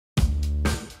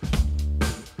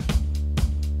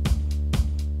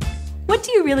what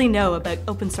do you really know about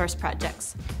open source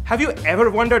projects? Have you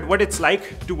ever wondered what it's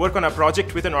like to work on a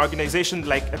project with an organization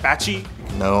like Apache,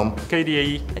 GNOME,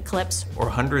 KDE, Eclipse, or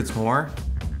hundreds more?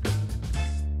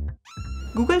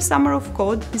 Google Summer of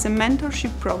Code is a mentorship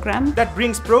program that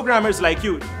brings programmers like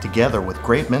you together with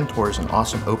great mentors and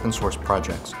awesome open source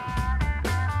projects.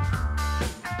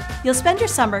 You'll spend your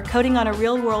summer coding on a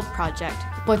real-world project,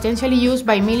 potentially used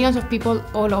by millions of people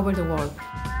all over the world.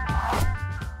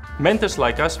 Mentors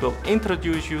like us will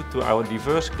introduce you to our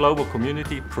diverse global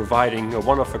community, providing a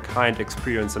one-of-a-kind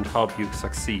experience and help you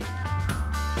succeed.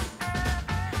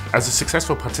 As a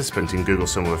successful participant in Google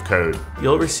Summer of Code,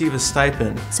 you'll receive a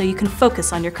stipend so you can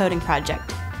focus on your coding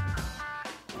project.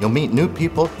 You'll meet new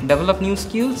people, develop new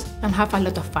skills, and have a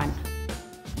lot of fun.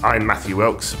 I'm Matthew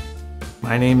Wilkes.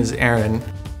 My name is Aaron.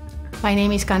 My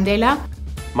name is Candela.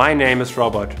 My name is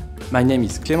Robert. My name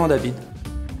is Clément David.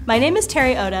 My name is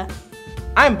Terry Oda.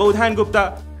 I'm Bodhan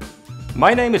Gupta.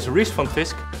 My name is Ries van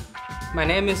Fisk. My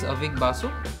name is Avik Basu.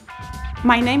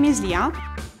 My name is Lia.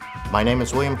 My name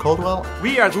is William Coldwell.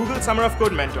 We are Google Summer of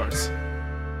Code mentors.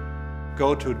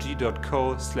 Go to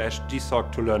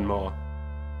g.co/gsoc to learn more.